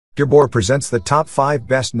Board presents the top 5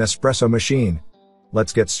 best Nespresso machine.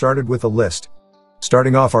 Let's get started with a list.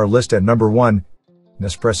 Starting off our list at number 1,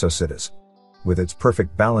 Nespresso Cities. With its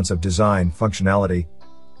perfect balance of design, functionality,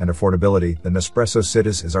 and affordability, the Nespresso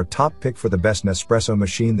Cities is our top pick for the best Nespresso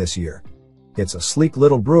machine this year. It's a sleek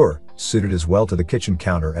little brewer, suited as well to the kitchen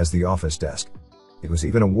counter as the office desk. It was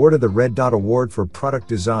even awarded the Red Dot Award for product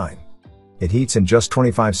design. It heats in just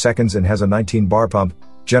 25 seconds and has a 19-bar pump,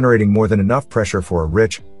 generating more than enough pressure for a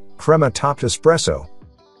rich, crema-topped espresso.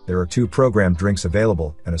 There are 2 programmed drinks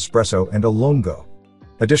available, an espresso and a lungo.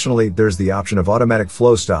 Additionally, there's the option of automatic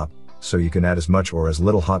flow stop, so you can add as much or as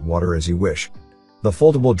little hot water as you wish. The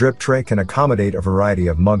foldable drip tray can accommodate a variety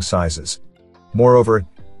of mug sizes. Moreover,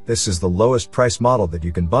 this is the lowest price model that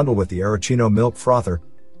you can bundle with the Arancino milk frother,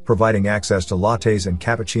 providing access to lattes and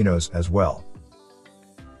cappuccinos as well.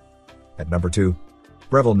 At number 2,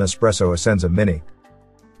 Breville Nespresso Essenza Mini.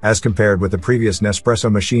 As compared with the previous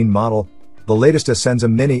Nespresso machine model, the latest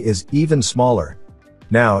Essenza Mini is even smaller.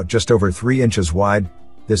 Now, just over 3 inches wide,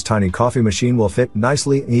 this tiny coffee machine will fit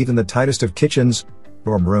nicely in even the tightest of kitchens,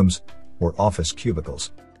 dorm rooms, or office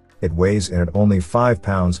cubicles. It weighs in at only 5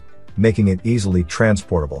 pounds, making it easily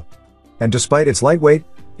transportable. And despite its lightweight,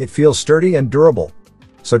 it feels sturdy and durable.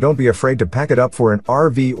 So don't be afraid to pack it up for an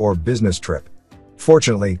RV or business trip.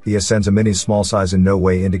 Fortunately, the Essenza Mini's small size in no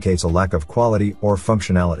way indicates a lack of quality or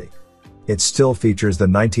functionality. It still features the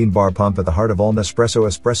 19-bar pump at the heart of all Nespresso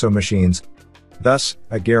espresso machines. Thus,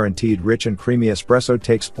 a guaranteed rich and creamy espresso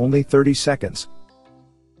takes only 30 seconds.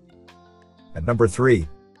 At number 3,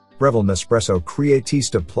 Breville Nespresso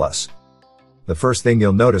Creatista Plus. The first thing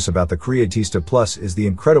you'll notice about the Creatista Plus is the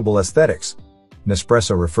incredible aesthetics.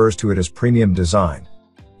 Nespresso refers to it as premium design.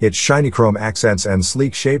 Its shiny chrome accents and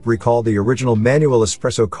sleek shape recall the original manual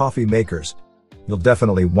espresso coffee makers. You'll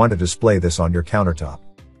definitely want to display this on your countertop.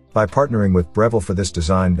 By partnering with Breville for this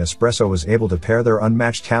design, Nespresso was able to pair their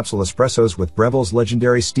unmatched capsule espressos with Breville's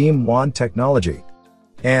legendary steam wand technology.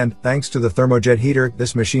 And, thanks to the thermojet heater,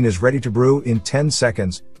 this machine is ready to brew in 10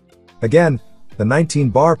 seconds. Again, the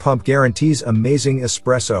 19-bar pump guarantees amazing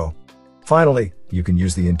espresso. Finally, you can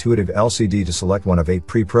use the intuitive LCD to select one of 8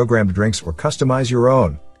 pre-programmed drinks or customize your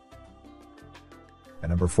own. At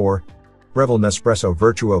number 4, Breville Nespresso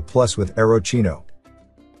Virtuo Plus with Arancino.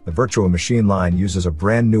 The Virtuo machine line uses a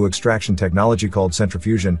brand new extraction technology called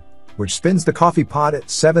centrifusion, which spins the coffee pot at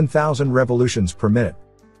 7,000 revolutions per minute.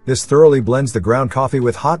 This thoroughly blends the ground coffee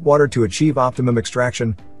with hot water to achieve optimum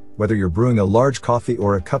extraction, whether you're brewing a large coffee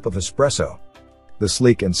or a cup of espresso. The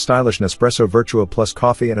sleek and stylish Nespresso Virtuo Plus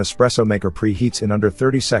coffee and espresso maker preheats in under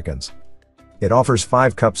 30 seconds. It offers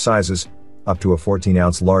 5 cup sizes, up to a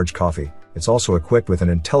 14-ounce large coffee. It's also equipped with an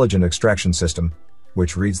intelligent extraction system,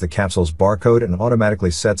 which reads the capsule's barcode and automatically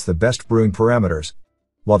sets the best brewing parameters.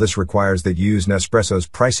 While this requires that you use Nespresso's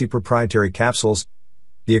pricey proprietary capsules,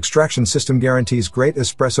 the extraction system guarantees great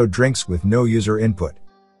espresso drinks with no user input.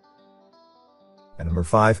 At number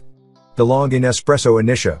 5, DeLonghi Nespresso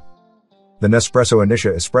Initia. The Nespresso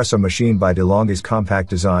Initia espresso machine by DeLonghi's compact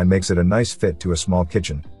design makes it a nice fit to a small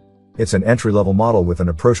kitchen. It's an entry-level model with an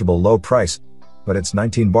approachable low price, but its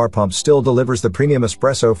 19-bar pump still delivers the premium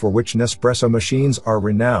espresso for which Nespresso machines are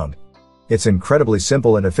renowned. It's incredibly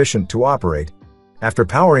simple and efficient to operate. After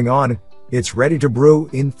powering on, it's ready to brew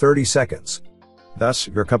in 30 seconds. Thus,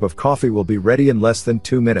 your cup of coffee will be ready in less than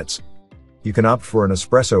 2 minutes. You can opt for an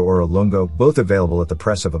espresso or a lungo, both available at the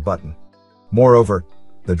press of a button. Moreover,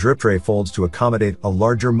 the drip tray folds to accommodate a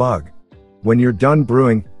larger mug. When you're done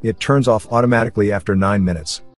brewing, it turns off automatically after 9 minutes.